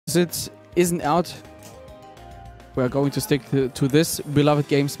it isn't out, we're going to stick to this beloved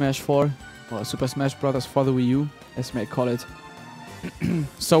game Smash 4, or Super Smash Bros. For the Wii U, as you may call it.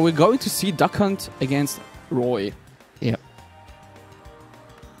 So we're going to see Duck Hunt against Roy. Yeah.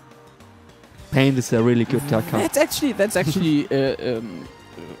 Paint is a really good Duck Hunt. That's actually a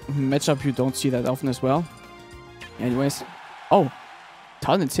matchup you don't see that often as well. Anyways, oh,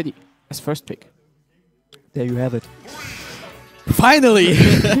 Town and City as first pick. There you have it. Finally!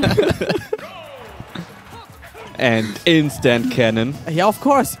 And instant cannon. Yeah, of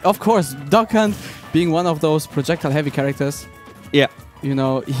course. Duck Hunt being one of those projectile-heavy characters. Yeah. You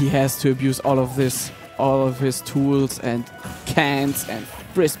know, he has to abuse all of his tools and cans and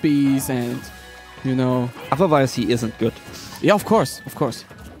frisbees and, you know. Otherwise, he isn't good. Yeah, of course.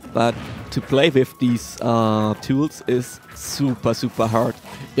 But to play with these tools is super hard.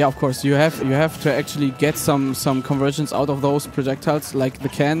 Yeah, of course. You have to actually get some conversions out of those projectiles, like the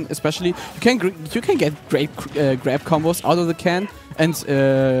can, especially. You can get great grab combos out of the can, and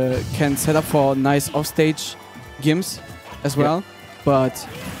can set up for nice offstage gims as well. But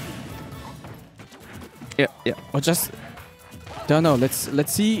yeah. Or just don't know.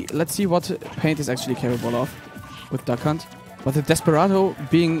 Let's see what Paint is actually capable of with Duck Hunt. But the Desperado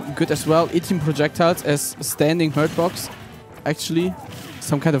being good as well, eating projectiles as standing hurt box, actually,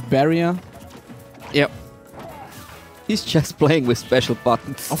 some kind of barrier. Yep. He's just playing with special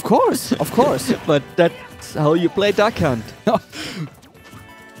buttons. Of course. But that's how you play Duck Hunt.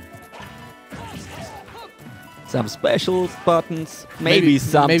 Some special buttons, maybe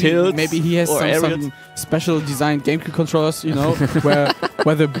some tilts. Maybe he has some special designed GameCube controllers, you know,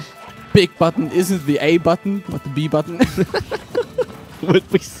 where the big button isn't the A button, but the B button. Would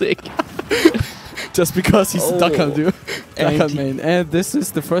be sick. Just because he's Duck Hunt, dude. Duck Hunt main. And this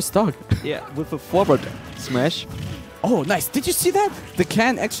is the first stock. Yeah, with a forward smash. Oh, nice. Did you see that? The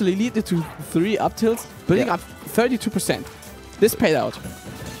can actually lead to 3 up tilts, building up 32%. This paid out.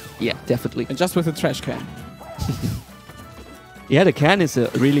 Yeah, definitely. And just with a trash can. Yeah, the can is a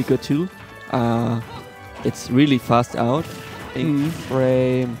really good tool. It's really fast out. In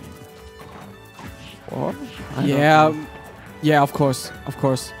frame 4? Yeah, of course.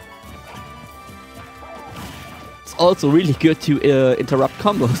 It's also really good to interrupt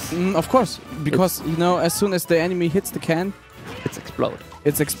combos. Of course, because you know, as soon as the enemy hits the can, it's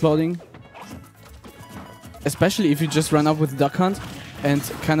exploding. Especially if you just run up with Duck Hunt and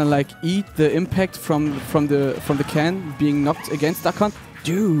kind of like eat the impact from the can being knocked against Duck Hunt.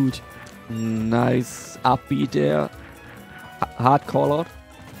 Dude, nice upbeat there. Hard call out.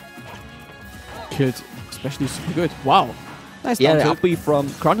 Killed, especially super good. Wow. Nice. Yeah, the uppy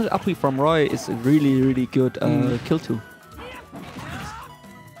grounded uppy from Roy is a really good kill tool.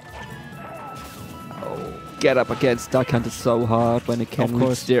 Oh, get up against Duck Hunt is so hard when it can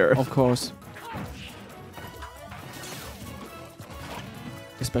reach there. Of course.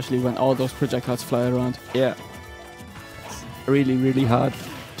 Especially when all those projectiles fly around. Yeah. It's really hard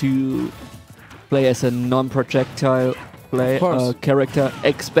to play as a non-projectile character,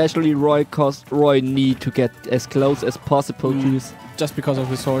 especially Roy, cause Roy need to get as close as possible to his... Just because of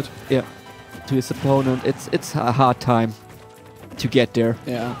his sword. Yeah. To his opponent. It's a hard time to get there.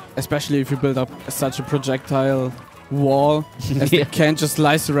 Yeah. Especially if you build up such a projectile wall as they can just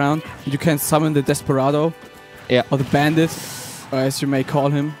slice around. You can summon the Desperado. Yeah. Or the Bandit. Or as you may call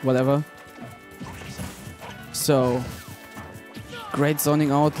him, whatever. So, great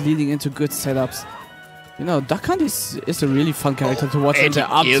zoning out, leading into good setups. You know, Duck Hunt is a really fun character to watch, and the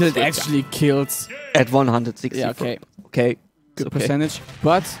up tilt actually kills. At 160. Yeah, okay. Good percentage.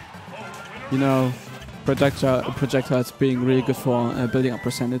 But, you know, projectiles being really good for building up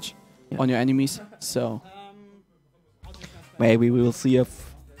percentage on your enemies. So, maybe we will see a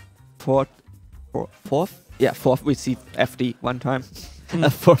fourth? Yeah, fourth we see FD one time. A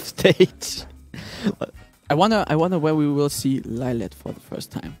fourth stage. I wonder where we will see Lilet for the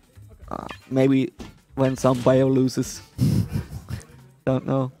first time. Maybe when some bio loses. Don't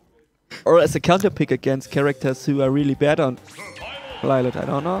know. Or as a counter pick against characters who are really bad on Lilet, I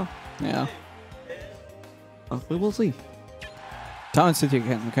don't know. Yeah. We will see. Town City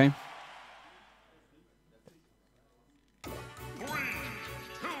again, okay?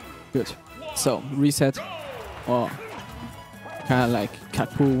 Good. So, reset. Or kind of like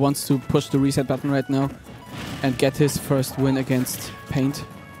Kakpu wants to push the reset button right now and get his first win against Paint.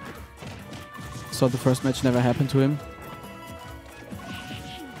 So the first match never happened to him.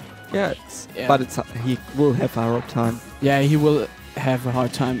 Yeah, but he will have a hard time. Yeah, he will have a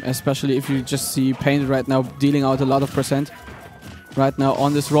hard time, especially if you just see Paint right now dealing out a lot of percent. right now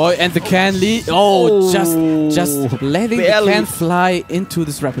on this Roy, and the can lead. Oh, just letting the can fly into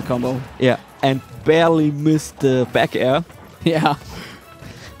this rapid combo. Yeah, and barely missed the back air. Yeah.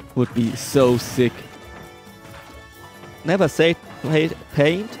 Would be so sick. Never say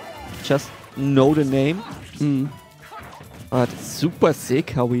paint, just know the name. But it's super sick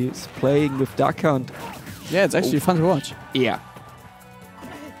how he's playing with Duck Hunt. Yeah, it's actually fun to watch. Yeah.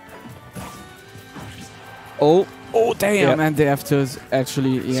 Oh, damn, yeah. And the F tilt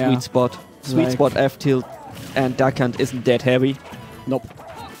actually, yeah. Sweet spot. Sweet spot F tilt, and Duck Hunt isn't that heavy. Nope.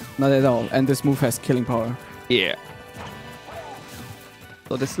 Not at all. And this move has killing power. Yeah.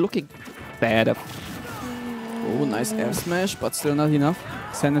 So this looking bad. Oh, nice air smash, but still not enough.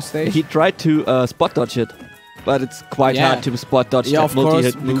 Center stage. He tried to spot dodge it, but it's quite hard to spot dodge that of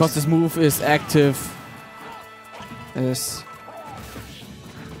multi-hit course, because this move is active.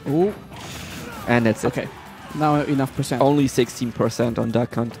 Oh. And that's it. Okay. Now enough percent. Only 16% on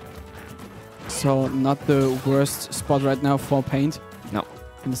Duck Hunt. So not the worst spot right now for Paint. No.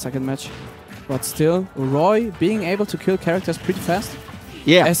 In the second match. But still, Roy being able to kill characters pretty fast.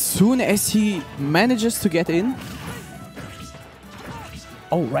 Yeah. As soon as he manages to get in.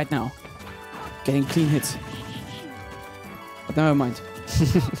 Oh, right now. Getting clean hits. But never mind.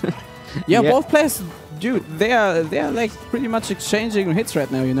 Yeah, both players, dude, they are like pretty much exchanging hits right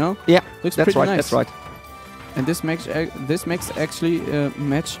now, you know? Yeah. Looks that's pretty right, nice. that's right. And this makes actually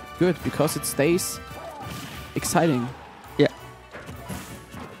match good because it stays exciting. Yeah.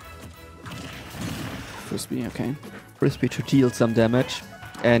 Frisbee, okay. Frisbee to deal some damage.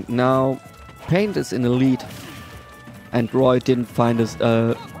 And now Paint is in the lead. And Roy didn't find us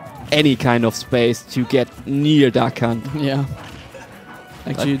any kind of space to get near Duck Hunt. Yeah.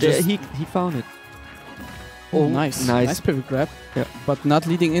 Actually, just he found it. Oh, nice pivot grab. Yeah. But not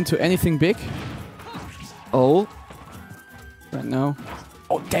leading into anything big. Oh. Right now.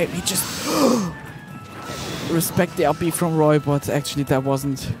 Oh, damn, he just... Respect the up B from Roy, but actually that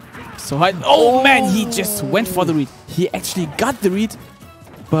wasn't so high. Oh, man, he just went for the read. He actually got the read,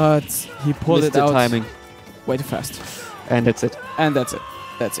 but he pulled it out timing way too fast. And that's it. And that's it.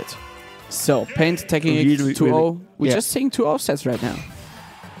 That's it. So, Paint taking it 2-0. We're just seeing 2 offsets right now.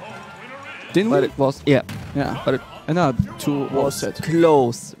 Didn't we? But it was, yeah. Yeah. But it no, 2 offset.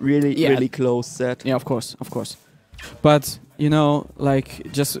 Close. Really close set. Yeah, of course. But, you know,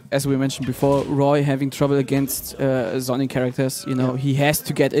 like, just as we mentioned before, Roy having trouble against Sonic characters, you know, he has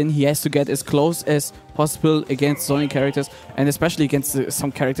to get in, he has to get as close as possible against Sonic characters, and especially against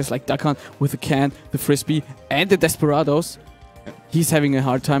some characters like Duck Hunt with the can, the Frisbee, and the Desperados. He's having a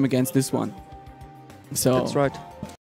hard time against this one. So that's right.